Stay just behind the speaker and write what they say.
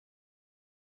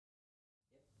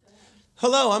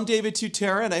Hello, I'm David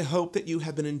Tutera, and I hope that you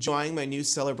have been enjoying my new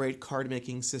Celebrate card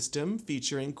making system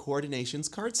featuring Coordinations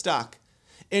Cardstock.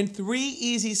 In 3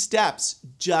 easy steps,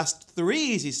 just 3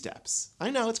 easy steps.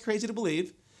 I know it's crazy to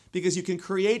believe, because you can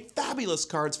create fabulous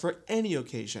cards for any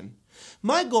occasion.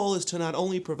 My goal is to not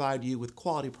only provide you with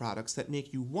quality products that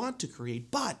make you want to create,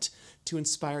 but to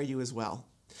inspire you as well.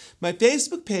 My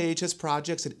Facebook page has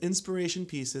projects and inspiration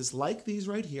pieces like these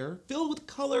right here, filled with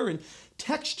color and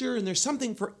texture, and there's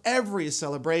something for every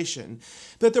celebration.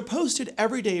 But they're posted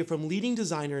every day from leading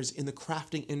designers in the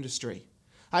crafting industry.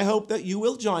 I hope that you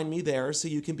will join me there so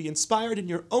you can be inspired in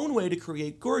your own way to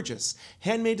create gorgeous,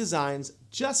 handmade designs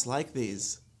just like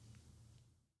these.